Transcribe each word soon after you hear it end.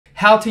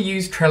How to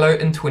use Trello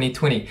in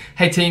 2020.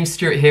 Hey team,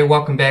 Stewart here,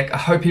 welcome back. I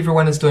hope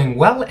everyone is doing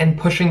well and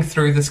pushing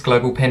through this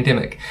global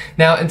pandemic.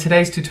 Now in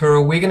today's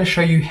tutorial, we're going to show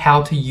you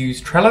how to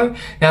use Trello.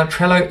 Now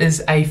Trello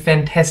is a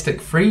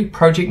fantastic free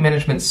project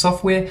management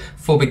software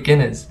for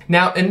beginners.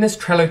 Now in this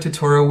Trello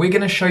tutorial, we're going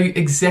to show you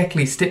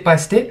exactly step by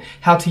step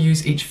how to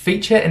use each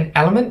feature and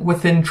element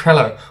within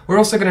Trello. We're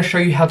also going to show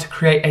you how to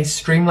create a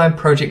streamlined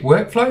project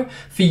workflow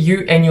for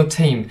you and your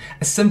team,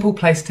 a simple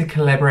place to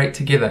collaborate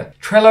together.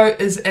 Trello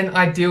is an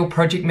ideal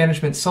project management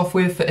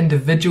software for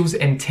individuals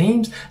and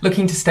teams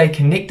looking to stay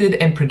connected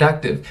and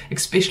productive,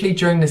 especially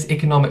during this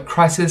economic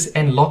crisis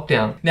and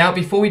lockdown. Now,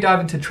 before we dive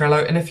into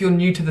Trello, and if you're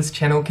new to this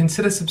channel,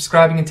 consider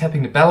subscribing and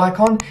tapping the bell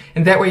icon,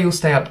 and that way you'll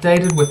stay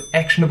updated with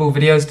actionable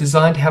videos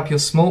designed to help your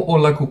small or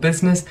local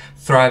business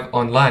thrive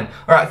online.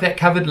 All right, with that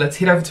covered, let's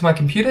head over to my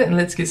computer and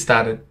let's get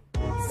started.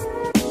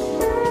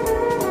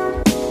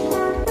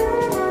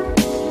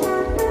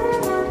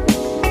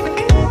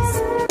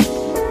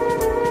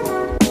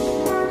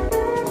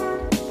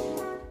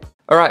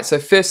 Alright, so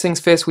first things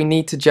first, we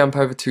need to jump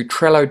over to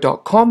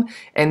Trello.com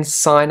and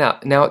sign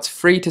up. Now it's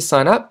free to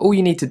sign up. All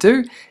you need to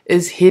do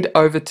is head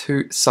over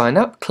to sign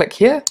up, click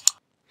here,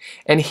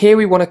 and here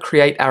we want to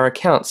create our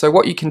account. So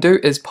what you can do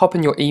is pop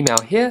in your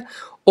email here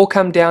or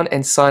come down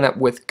and sign up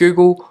with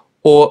Google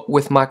or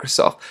with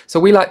Microsoft. So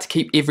we like to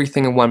keep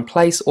everything in one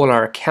place, all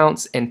our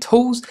accounts and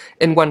tools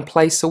in one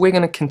place, so we're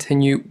going to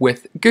continue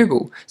with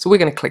Google. So we're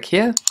going to click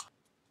here.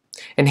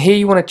 And here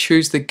you want to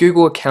choose the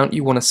Google account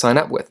you want to sign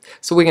up with.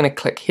 So we're going to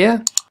click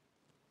here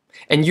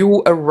and you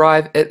will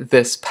arrive at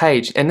this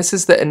page. And this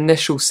is the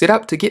initial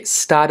setup to get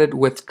started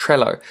with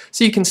Trello.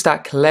 So you can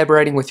start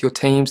collaborating with your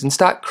teams and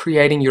start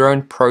creating your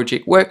own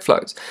project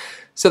workflows.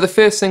 So the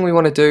first thing we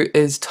want to do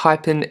is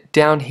type in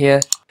down here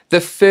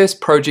the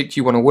first project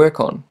you want to work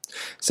on.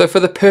 So for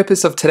the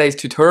purpose of today's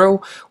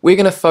tutorial, we're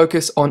going to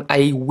focus on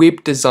a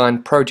web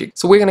design project.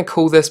 So we're going to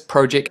call this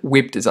project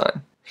web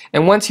design.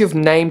 And once you've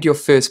named your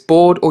first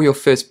board or your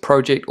first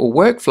project or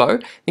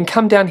workflow, then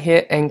come down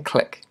here and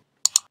click.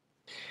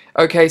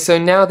 Okay, so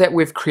now that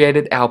we've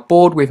created our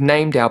board, we've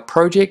named our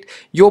project,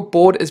 your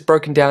board is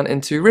broken down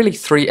into really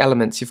three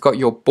elements. You've got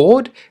your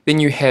board, then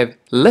you have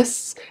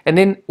lists, and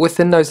then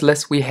within those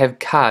lists we have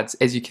cards,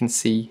 as you can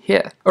see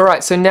here.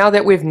 Alright, so now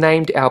that we've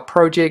named our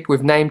project,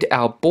 we've named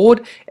our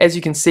board, as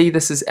you can see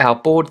this is our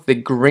board, the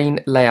green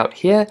layout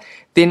here.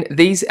 Then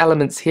these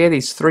elements here,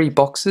 these three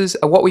boxes,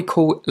 are what we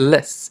call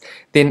lists.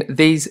 Then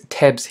these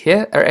tabs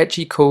here are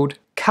actually called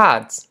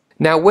cards.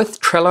 Now with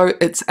Trello,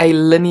 it's a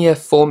linear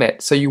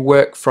format, so you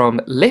work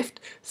from left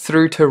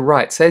through to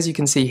right. So as you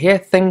can see here,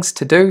 things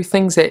to do,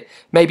 things that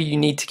maybe you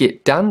need to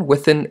get done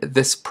within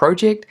this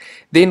project.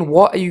 Then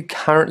what are you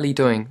currently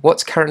doing?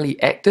 What's currently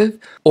active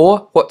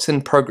or what's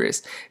in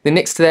progress? Then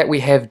next to that we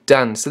have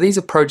done. So these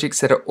are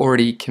projects that are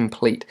already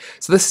complete.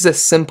 So this is a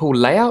simple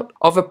layout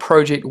of a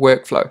project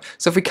workflow.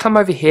 So if we come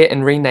over here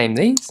and rename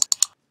these,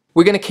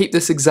 we're going to keep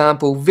this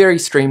example very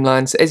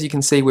streamlined. So as you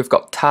can see, we've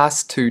got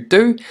tasks to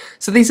do.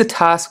 So these are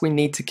tasks we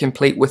need to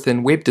complete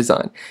within web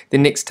design.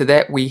 Then next to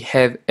that, we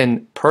have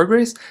in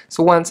progress.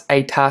 So once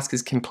a task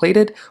is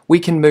completed, we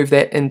can move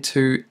that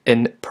into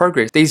in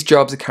progress. These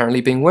jobs are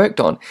currently being worked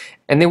on.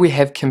 And then we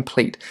have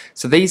complete.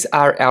 So these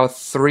are our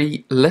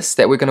three lists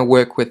that we're going to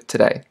work with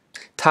today.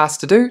 Tasks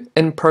to do,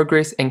 in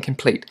progress, and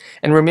complete.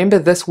 And remember,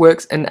 this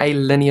works in a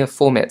linear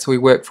format, so we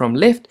work from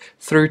left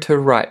through to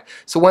right.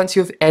 So once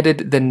you've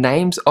added the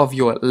names of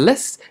your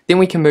lists, then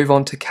we can move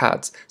on to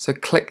cards. So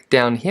click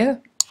down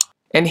here,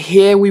 and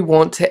here we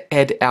want to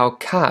add our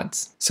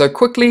cards. So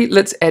quickly,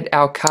 let's add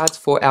our cards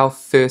for our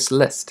first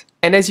list.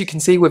 And as you can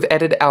see, we've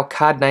added our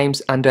card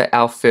names under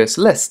our first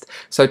list.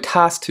 So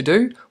task to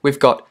do, we've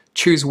got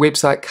choose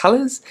website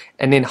colors,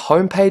 and then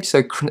homepage,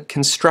 so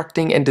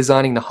constructing and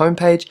designing the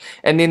homepage,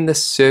 and then the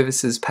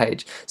services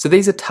page. So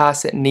these are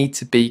tasks that need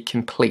to be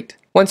complete.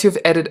 Once you've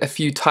added a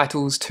few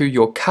titles to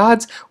your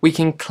cards, we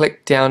can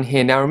click down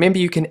here. Now remember,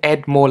 you can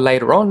add more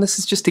later on. This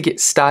is just to get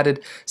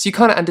started so you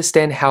kind of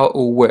understand how it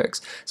all works.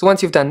 So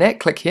once you've done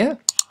that, click here.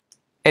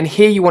 And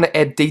here you want to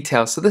add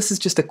details. So this is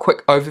just a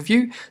quick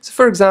overview. So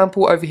for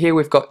example, over here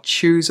we've got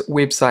choose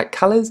website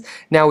colors.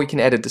 Now we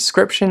can add a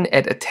description,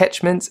 add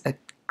attachments,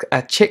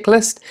 a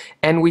checklist,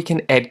 and we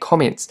can add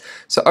comments.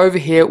 So over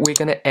here we're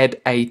going to add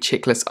a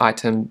checklist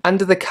item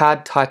under the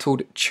card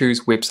titled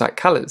choose website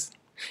colors.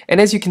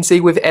 And as you can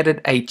see, we've added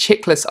a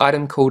checklist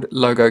item called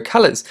logo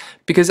colors,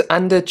 because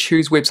under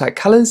choose website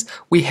colors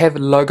we have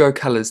logo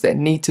colors that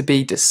need to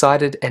be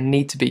decided and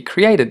need to be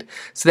created.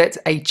 So that's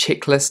a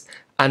checklist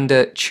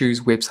under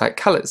choose website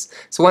colors.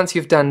 So once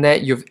you've done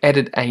that, you've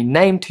added a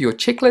name to your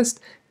checklist,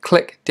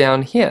 click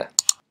down here.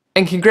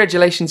 And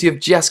congratulations,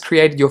 you've just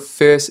created your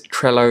first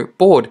Trello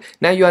board.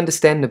 Now you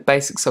understand the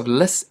basics of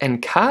lists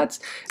and cards.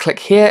 Click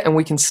here and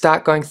we can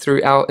start going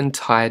through our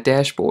entire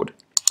dashboard.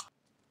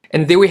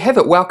 And there we have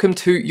it. Welcome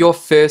to your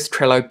first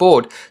Trello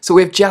board. So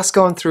we've just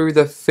gone through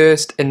the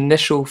first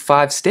initial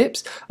 5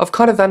 steps of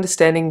kind of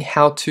understanding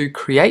how to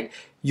create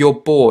your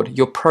board,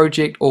 your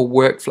project or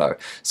workflow.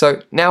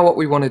 So now what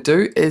we want to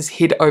do is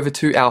head over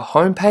to our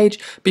home page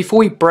before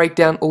we break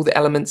down all the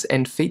elements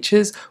and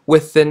features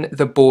within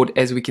the board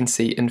as we can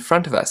see in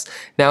front of us.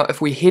 Now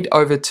if we head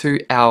over to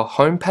our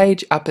home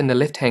page up in the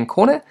left hand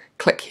corner,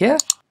 click here.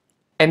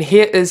 And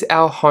here is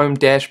our home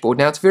dashboard.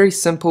 Now it's very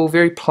simple,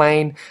 very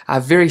plain,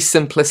 very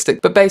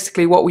simplistic, but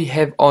basically what we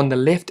have on the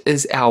left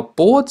is our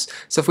boards.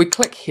 So if we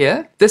click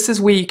here, this is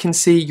where you can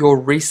see your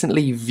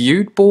recently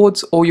viewed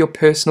boards or your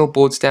personal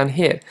boards down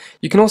here.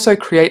 You can also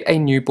create a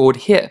new board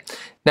here.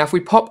 Now if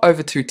we pop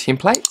over to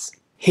templates,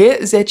 here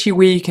is actually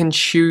where you can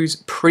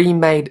choose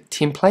pre-made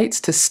templates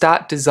to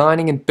start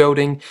designing and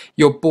building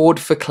your board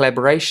for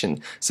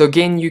collaboration. So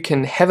again, you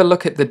can have a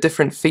look at the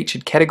different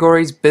featured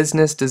categories: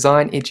 business,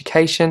 design,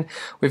 education.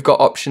 We've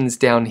got options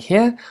down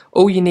here.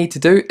 All you need to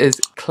do is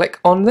click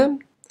on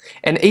them,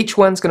 and each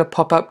one's going to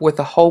pop up with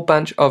a whole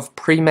bunch of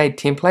pre-made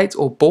templates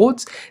or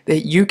boards that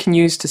you can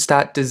use to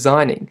start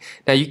designing.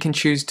 Now you can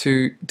choose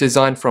to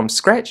design from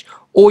scratch,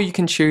 or you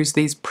can choose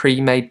these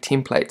pre-made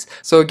templates.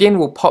 So again,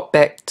 we'll pop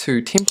back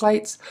to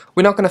templates.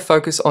 We're not going to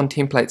focus on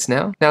templates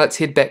now. Now let's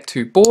head back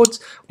to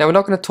boards. Now we're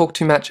not going to talk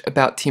too much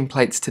about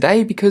templates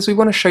today because we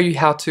want to show you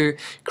how to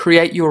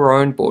create your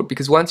own board,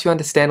 because once you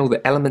understand all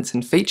the elements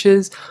and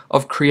features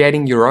of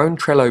creating your own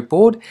Trello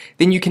board,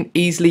 then you can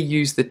easily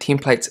use the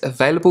templates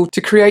available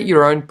to create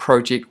your own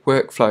project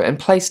workflow and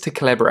place to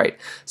collaborate.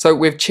 So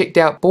we've checked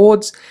out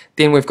boards,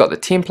 then we've got the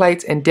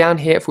templates, and down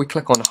here if we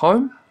click on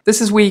home, this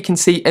is where you can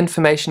see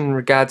information in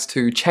regards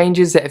to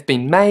changes that have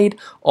been made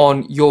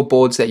on your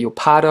boards that you're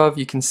part of.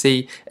 You can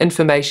see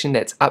information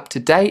that's up to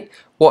date,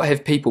 what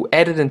have people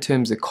added in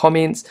terms of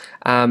comments,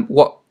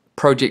 what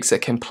projects are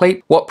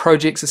complete, what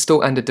projects are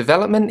still under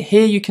development.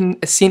 Here you can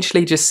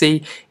essentially just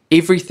see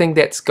everything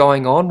that's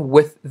going on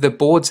with the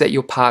boards that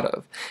you're part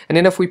of. And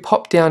then if we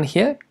pop down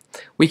here,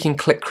 we can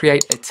click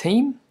create a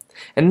team.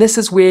 And this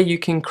is where you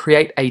can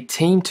create a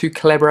team to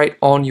collaborate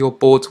on your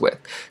boards with.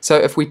 So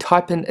if we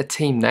type in a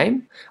team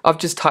name, I've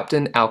just typed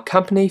in our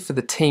company for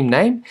the team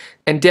name,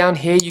 and down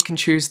here you can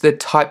choose the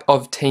type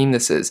of team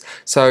this is.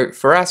 So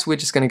for us, we're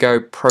just going to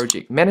go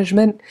project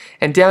management,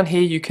 and down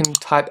here you can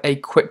type a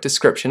quick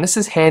description. This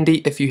is handy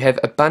if you have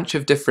a bunch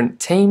of different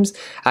teams,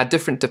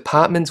 different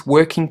departments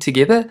working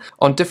together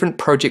on different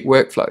project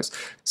workflows.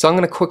 So I'm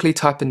going to quickly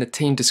type in the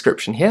team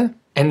description here.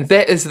 And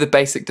that is the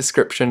basic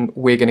description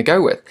we're going to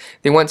go with.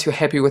 Then once you're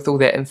happy with all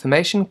that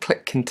information,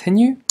 click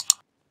continue.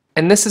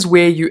 And this is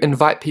where you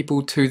invite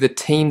people to the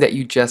team that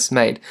you just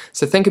made.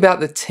 So think about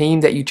the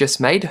team that you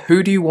just made.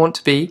 Who do you want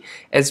to be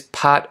as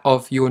part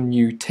of your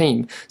new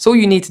team? So all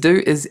you need to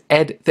do is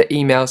add the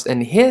emails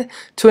in here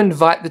to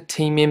invite the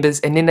team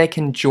members, and then they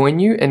can join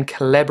you in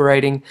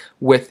collaborating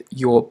with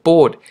your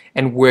board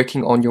and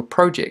working on your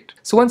project.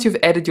 So once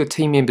you've added your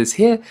team members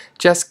here,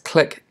 just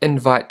click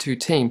invite to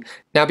team.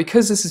 Now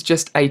because this is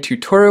just a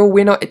tutorial,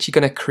 we're not actually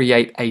going to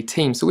create a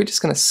team. So we're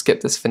just going to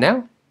skip this for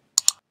now.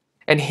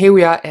 And here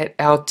we are at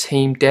our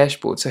team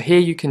dashboard. So here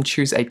you can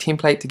choose a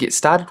template to get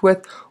started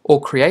with or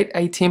create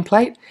a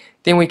template.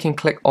 Then we can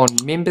click on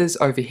members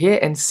over here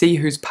and see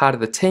who's part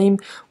of the team.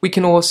 We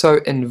can also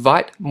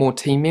invite more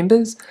team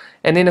members.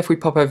 And then if we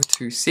pop over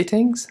to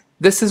settings,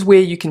 this is where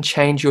you can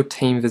change your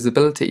team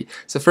visibility.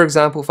 So for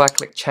example, if I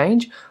click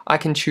change, I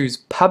can choose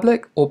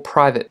public or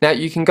private. Now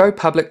you can go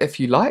public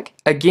if you like.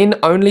 Again,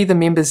 only the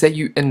members that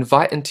you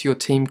invite into your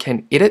team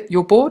can edit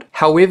your board.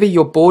 However,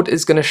 your board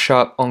is going to show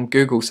up on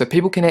Google, so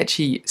people can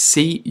actually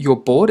see your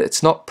board.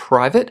 It's not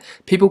private.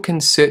 People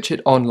can search it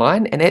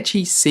online and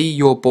actually see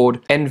your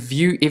board and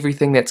view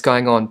everything that's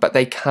going on, but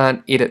they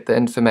can't edit the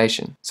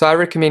information. So I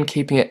recommend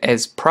keeping it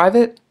as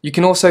private. You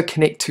can also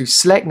connect to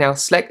Slack. Now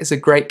Slack is a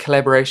great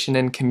collaboration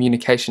and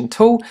communication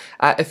tool.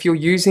 If you're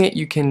using it,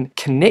 you can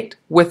connect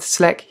with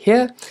Slack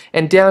here,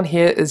 and down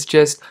here is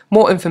just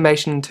more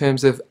information in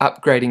terms of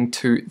upgrading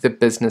to the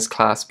business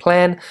class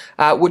plan,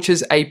 which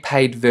is a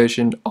paid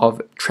version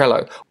of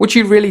Trello, which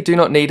you really do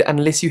not need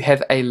unless you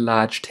have a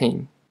large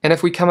team. And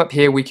if we come up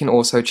here, we can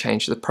also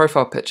change the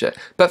profile picture.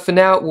 But for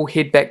now, we'll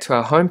head back to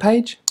our home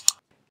page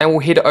and we'll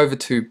head over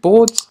to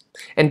boards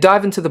and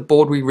dive into the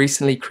board we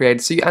recently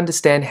created so you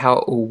understand how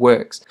it all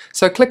works.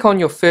 So click on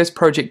your first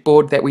project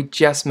board that we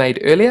just made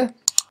earlier,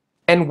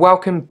 and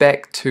welcome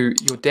back to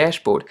your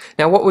dashboard.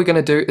 Now what we're going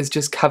to do is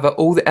just cover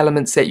all the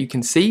elements that you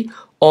can see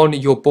on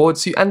your board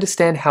so you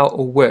understand how it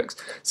all works.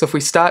 So if we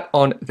start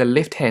on the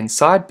left hand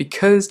side,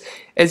 because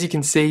as you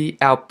can see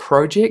our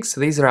projects, so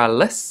these are our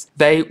lists,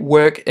 they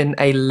work in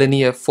a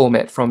linear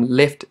format from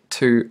left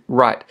to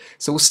right.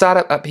 So we'll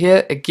start up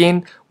here.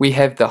 Again, we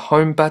have the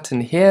home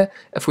button here.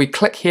 If we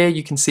click here,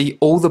 you can see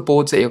all the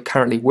boards that you're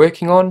currently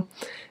working on.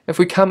 If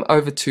we come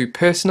over to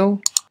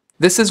personal,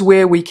 this is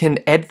where we can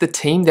add the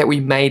team that we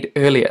made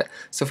earlier.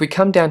 So if we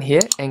come down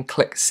here and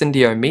click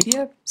Syndio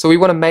Media, so we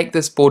want to make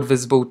this board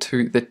visible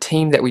to the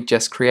team that we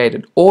just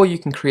created, or you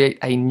can create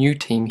a new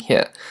team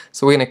here.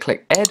 So we're going to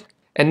click Add,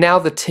 and now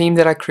the team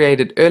that I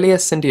created earlier,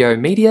 Syndio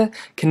Media,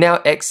 can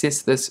now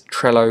access this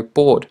Trello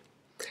board.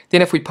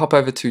 Then if we pop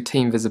over to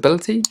Team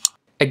Visibility,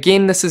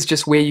 Again, this is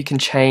just where you can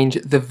change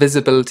the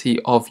visibility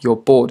of your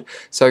board.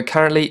 So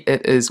currently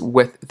it is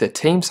with the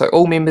team, so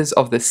all members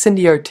of the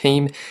Syndio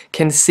team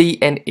can see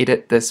and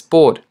edit this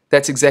board.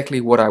 That's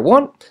exactly what I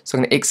want, so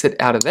I'm going to exit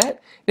out of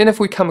that. Then if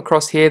we come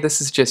across here,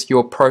 this is just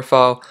your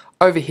profile.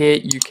 Over here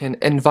you can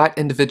invite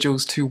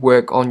individuals to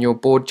work on your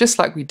board just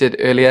like we did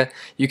earlier.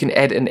 You can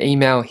add an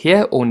email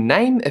here or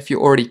name if you're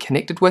already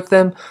connected with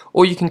them,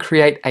 or you can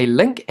create a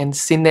link and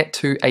send that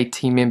to a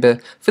team member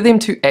for them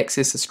to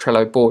access this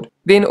Trello board.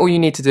 Then all you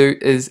need to do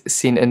is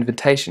send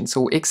invitation,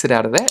 so we'll exit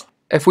out of that.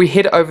 If we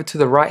head over to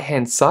the right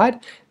hand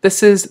side,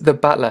 this is the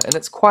butler and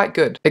it's quite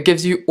good. It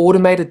gives you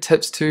automated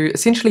tips to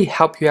essentially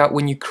help you out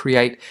when you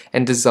create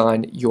and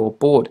design your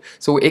board.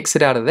 So we'll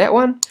exit out of that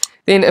one.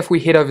 Then if we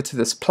head over to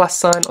this plus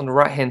sign on the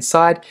right hand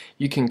side,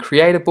 you can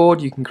create a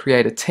board, you can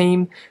create a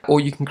team, or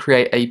you can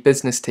create a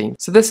business team.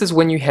 So this is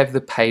when you have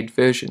the paid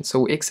version.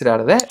 So we'll exit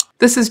out of that.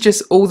 This is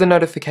just all the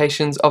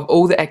notifications of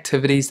all the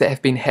activities that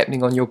have been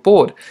happening on your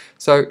board.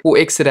 So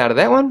we'll exit out of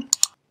that one.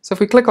 So if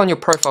we click on your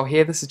profile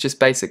here, this is just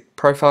basic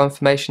profile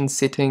information,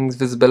 settings,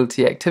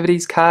 visibility,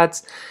 activities,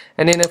 cards.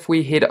 And then if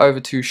we head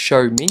over to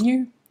show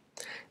menu,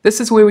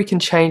 this is where we can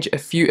change a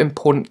few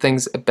important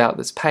things about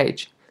this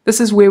page. This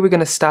is where we're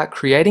going to start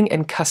creating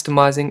and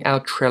customizing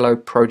our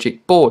Trello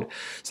project board.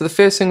 So the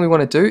first thing we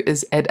want to do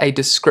is add a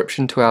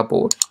description to our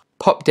board.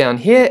 Pop down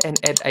here and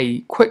add a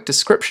quick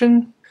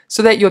description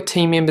so that your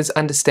team members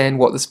understand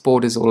what this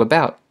board is all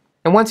about.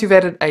 And once you've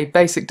added a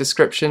basic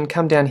description,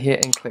 come down here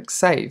and click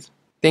save.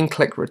 Then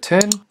click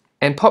return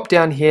and pop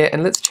down here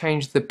and let's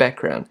change the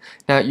background.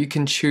 Now you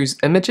can choose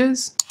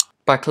images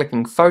by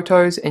clicking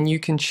photos and you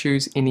can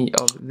choose any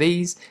of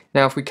these.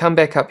 Now if we come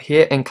back up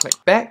here and click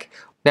back,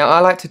 now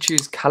I like to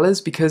choose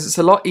colors because it's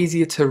a lot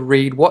easier to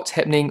read what's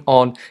happening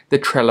on the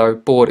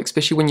Trello board,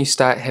 especially when you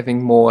start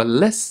having more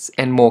lists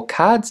and more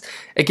cards.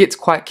 It gets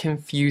quite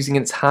confusing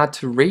and it's hard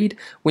to read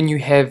when you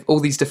have all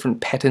these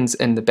different patterns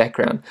in the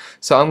background.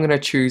 So I'm going to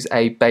choose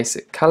a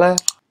basic color.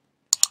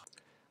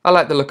 I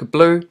like the look of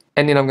blue,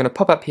 and then I'm going to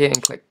pop up here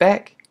and click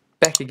back,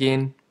 back again.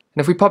 And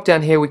if we pop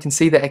down here, we can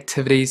see the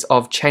activities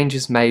of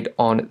changes made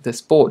on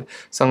this board.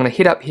 So I'm going to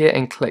head up here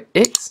and click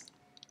X.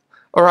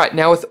 Alright,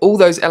 now with all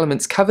those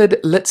elements covered,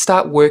 let's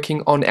start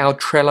working on our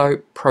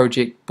Trello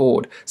project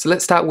board. So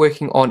let's start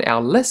working on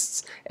our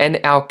lists and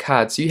our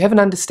cards so you have an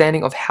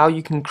understanding of how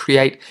you can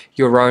create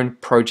your own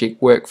project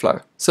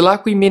workflow. So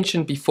like we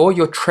mentioned before,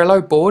 your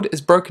Trello board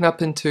is broken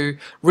up into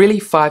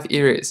really 5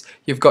 areas.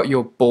 You've got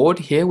your board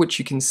here, which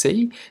you can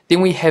see. Then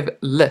we have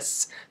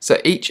lists. So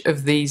each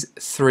of these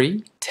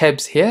 3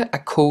 tabs here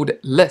are called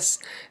lists.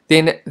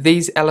 Then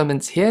these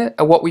elements here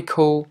are what we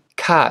call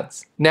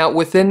cards. Now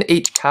within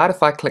each card,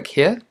 if I click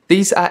here,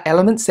 these are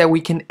elements that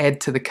we can add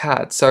to the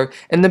card. So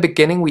in the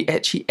beginning we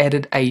actually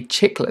added a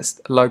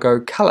checklist logo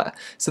color.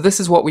 So this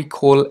is what we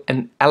call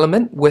an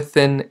element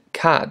within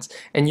cards,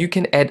 and you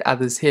can add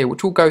others here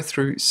which we'll go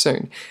through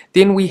soon.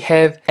 Then we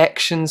have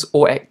actions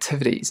or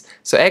activities.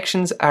 So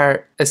actions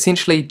are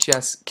essentially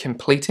just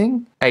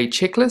completing a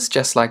checklist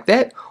just like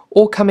that,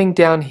 or coming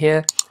down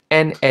here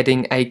and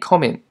adding a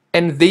comment.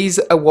 And these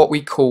are what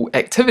we call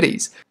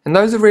activities. And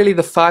those are really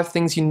the 5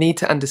 things you need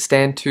to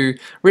understand to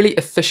really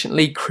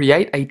efficiently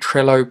create a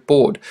Trello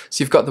board.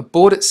 So you've got the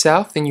board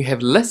itself, then you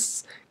have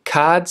lists,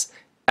 cards,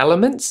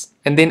 elements,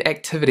 and then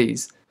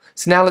activities.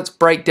 So now let's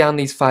break down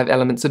these 5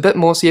 elements a bit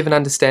more so you have an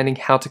understanding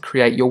how to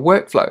create your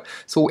workflow.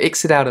 So we'll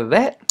exit out of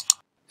that.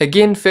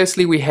 Again,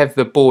 firstly we have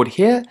the board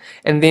here,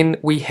 and then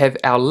we have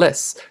our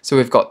lists. So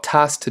we've got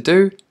tasks to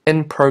do,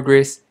 in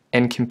progress,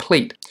 and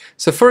complete.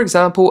 So for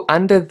example,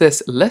 under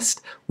this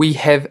list we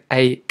have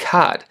a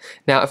card.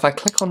 Now if I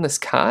click on this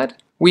card,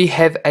 we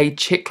have a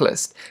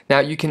checklist.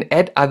 Now you can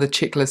add other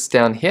checklists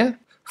down here.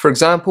 For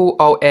example,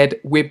 I'll add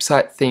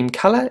website theme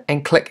color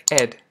and click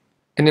add.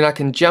 And then I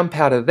can jump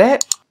out of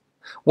that.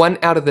 1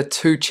 out of the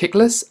 2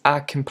 checklists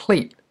are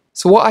complete.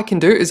 So what I can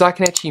do is I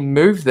can actually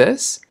move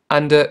this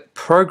under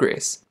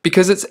progress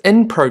because it's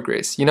in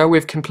progress. You know,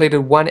 we've completed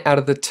 1 out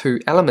of the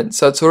 2 elements,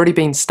 so it's already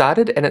been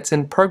started and it's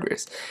in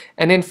progress.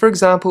 And then for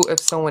example, if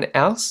someone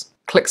else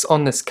clicks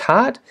on this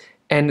card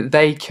and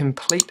they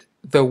complete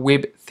the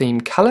web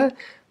theme color,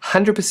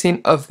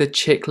 100% of the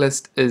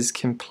checklist is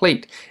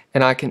complete,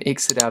 and I can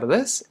exit out of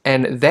this,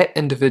 and that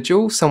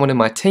individual, someone in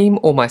my team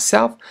or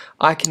myself,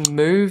 I can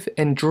move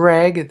and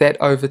drag that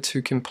over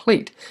to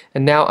complete,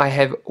 and now I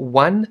have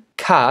 1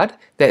 card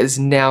that is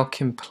now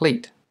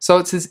complete. So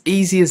it's as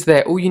easy as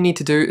that. All you need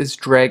to do is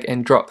drag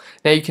and drop.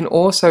 Now you can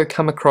also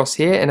come across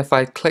here, and if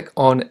I click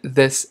on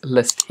this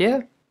list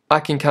here, I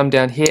can come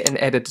down here and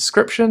add a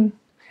description.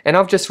 And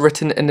I've just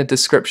written in the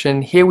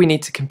description, here we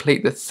need to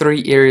complete the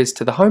 3 areas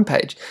to the home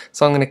page.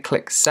 So I'm going to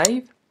click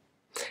save.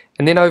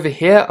 And then over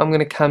here, I'm going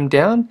to come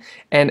down,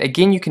 and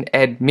again, you can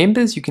add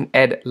members, you can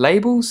add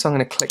labels. So I'm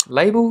going to click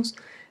labels,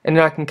 and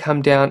then I can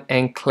come down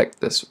and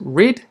click this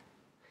red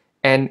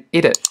and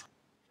edit.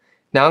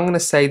 Now I'm going to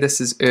say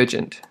this is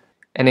urgent,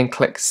 and then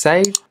click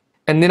save,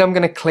 and then I'm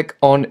going to click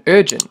on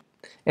urgent,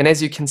 and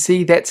as you can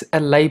see that's a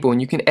label, and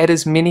you can add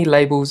as many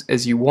labels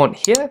as you want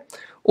here,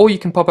 or you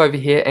can pop over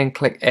here and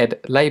click add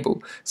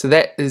label. So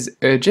that is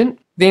urgent.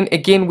 Then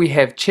again we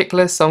have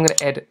checklists, so I'm going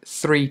to add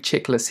 3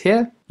 checklists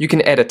here. You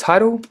can add a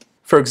title,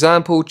 for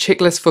example,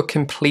 checklist for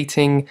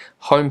completing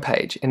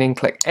homepage, and then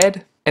click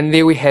add. And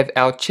there we have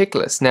our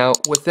checklist. Now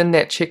within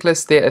that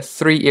checklist there are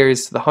 3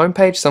 areas to the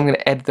homepage, so I'm going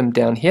to add them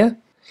down here.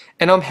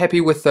 And I'm happy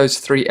with those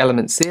 3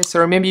 elements there. So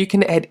remember, you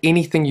can add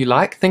anything you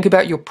like. Think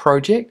about your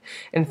project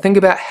and think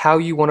about how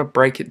you want to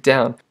break it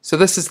down. So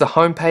this is the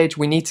homepage.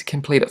 We need to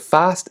complete it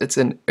fast. It's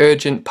an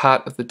urgent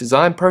part of the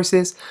design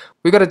process.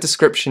 We've got a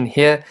description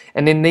here,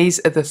 and then these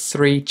are the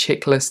 3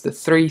 checklists, the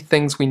 3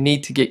 things we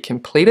need to get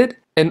completed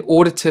in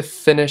order to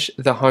finish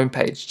the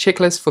homepage.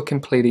 Checklist for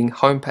completing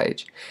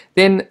homepage.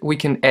 Then we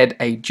can add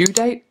a due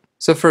date.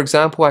 So for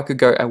example, I could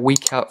go a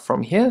week out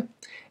from here.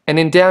 And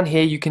then down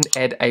here you can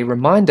add a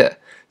reminder.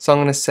 So I'm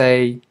going to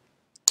say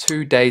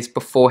 2 days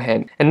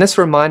beforehand. And this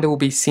reminder will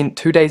be sent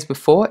 2 days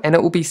before, and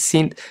it will be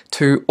sent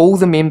to all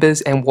the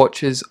members and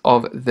watchers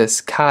of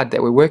this card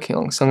that we're working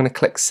on. So I'm going to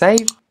click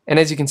save. And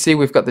as you can see,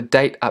 we've got the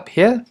date up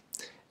here.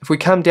 If we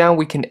come down,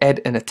 we can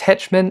add an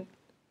attachment.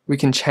 We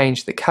can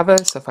change the cover.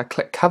 So if I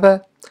click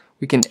cover,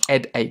 we can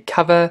add a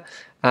cover.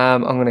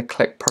 I'm going to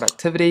click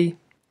productivity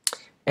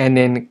and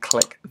then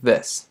click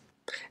this.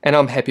 And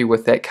I'm happy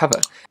with that cover.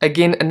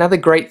 Again, another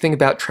great thing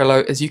about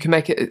Trello is you can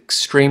make it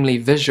extremely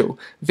visual,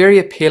 very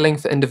appealing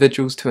for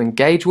individuals to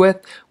engage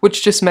with,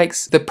 which just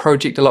makes the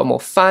project a lot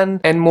more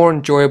fun and more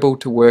enjoyable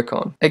to work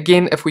on.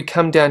 Again, if we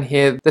come down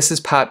here, this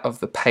is part of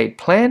the paid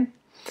plan.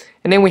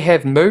 And then we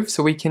have move,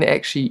 so we can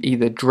actually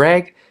either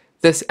drag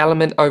this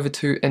element over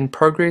to in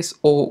progress,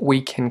 or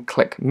we can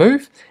click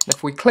move. And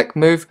if we click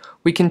move,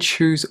 we can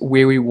choose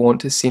where we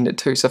want to send it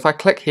to. So if I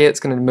click here, it's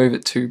going to move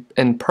it to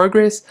in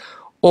progress,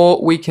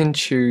 or we can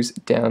choose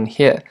down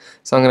here.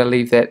 So I'm going to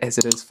leave that as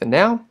it is for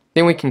now.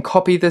 Then we can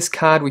copy this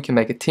card, we can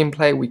make a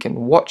template, we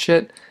can watch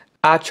it,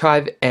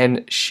 archive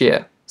and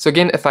share. So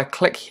again, if I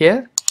click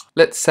here,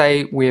 let's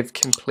say we've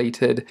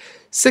completed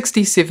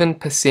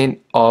 67%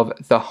 of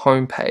the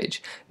home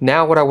page.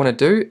 Now what I want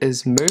to do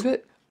is move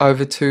it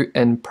over to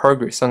in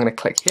progress. So I'm going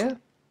to click here,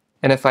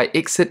 and if I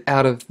exit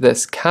out of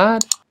this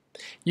card,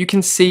 you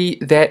can see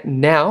that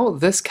now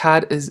this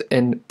card is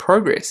in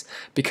progress,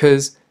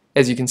 because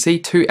as you can see,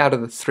 2 out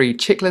of the 3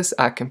 checklists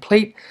are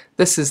complete.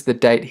 This is the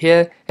date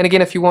here. And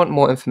again, if you want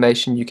more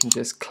information, you can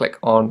just click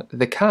on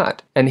the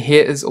card. And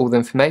here is all the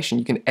information.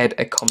 You can add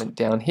a comment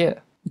down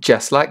here,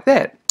 just like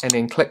that. And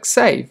then click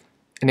save.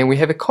 And then we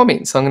have a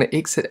comment. So I'm going to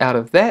exit out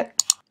of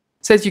that.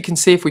 So as you can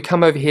see, if we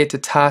come over here to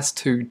task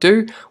to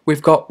do,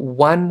 we've got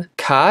 1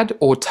 card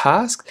or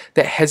task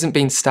that hasn't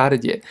been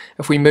started yet.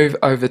 If we move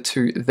over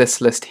to this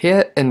list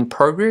here, in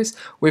progress,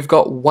 we've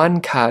got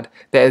 1 card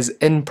that is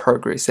in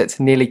progress, that's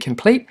nearly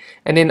complete.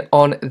 And then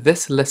on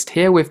this list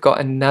here, we've got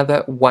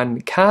another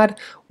 1 card,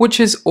 which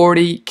is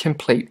already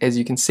complete. As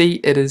you can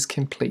see, it is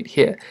complete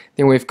here.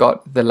 Then we've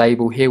got the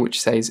label here, which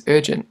says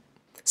urgent.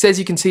 So as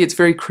you can see, it's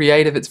very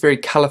creative, it's very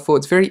colorful,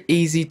 it's very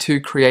easy to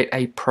create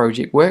a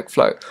project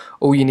workflow.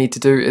 All you need to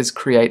do is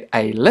create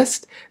a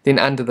list, then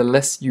under the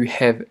list you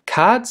have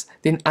cards,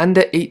 then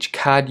under each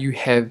card you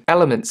have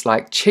elements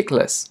like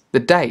checklists, the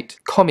date,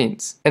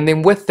 comments, and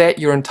then with that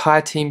your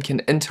entire team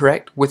can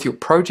interact with your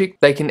project,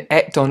 they can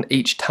act on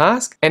each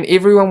task, and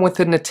everyone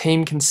within the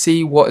team can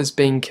see what is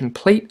being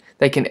complete,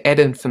 they can add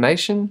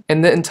information,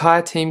 and the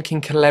entire team can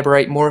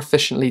collaborate more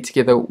efficiently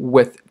together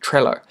with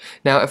Trello.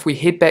 Now if we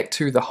head back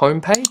to the home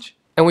page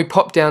and we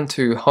pop down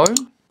to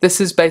home,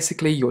 this is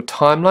basically your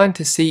timeline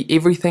to see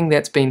everything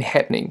that's been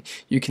happening.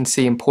 You can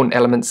see important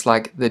elements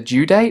like the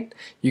due date,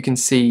 you can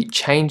see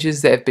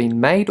changes that have been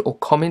made or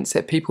comments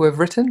that people have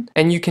written,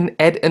 and you can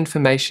add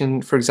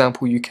information. For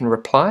example, you can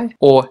reply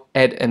or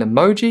add an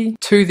emoji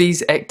to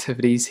these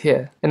activities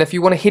here. And if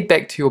you want to head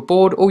back to your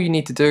board, all you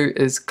need to do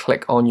is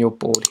click on your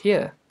board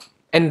here.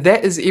 And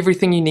that is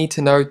everything you need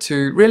to know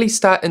to really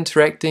start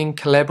interacting,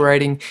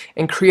 collaborating,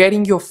 and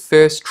creating your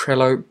first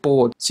Trello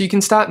board. So you can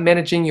start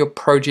managing your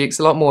projects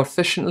a lot more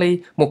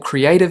efficiently, more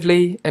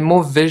creatively, and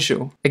more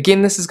visual.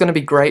 Again, this is going to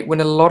be great when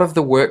a lot of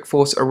the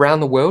workforce around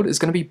the world is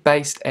going to be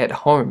based at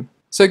home.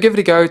 So give it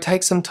a go,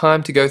 take some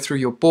time to go through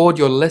your board,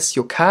 your lists,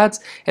 your cards,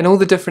 and all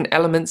the different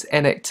elements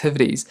and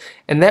activities.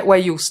 And that way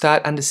you'll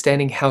start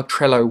understanding how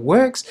Trello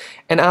works,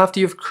 and after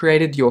you've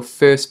created your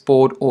first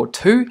board or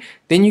 2,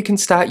 then you can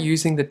start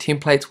using the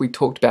templates we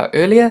talked about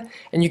earlier,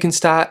 and you can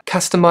start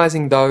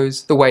customizing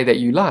those the way that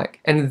you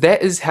like. And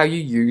that is how you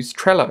use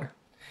Trello.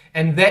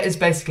 And that is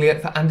basically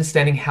it for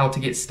understanding how to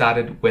get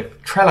started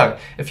with Trello.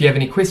 If you have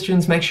any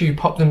questions, make sure you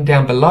pop them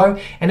down below.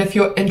 And if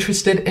you're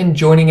interested in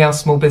joining our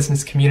small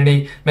business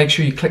community, make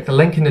sure you click the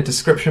link in the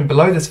description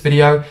below this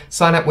video,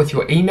 sign up with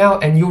your email,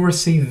 and you'll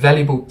receive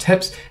valuable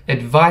tips,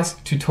 advice,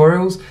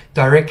 tutorials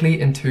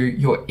directly into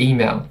your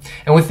email.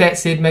 And with that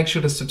said, make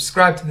sure to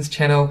subscribe to this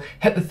channel,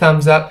 hit the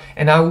thumbs up,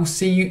 and I will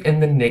see you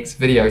in the next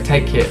video.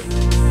 Take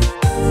care.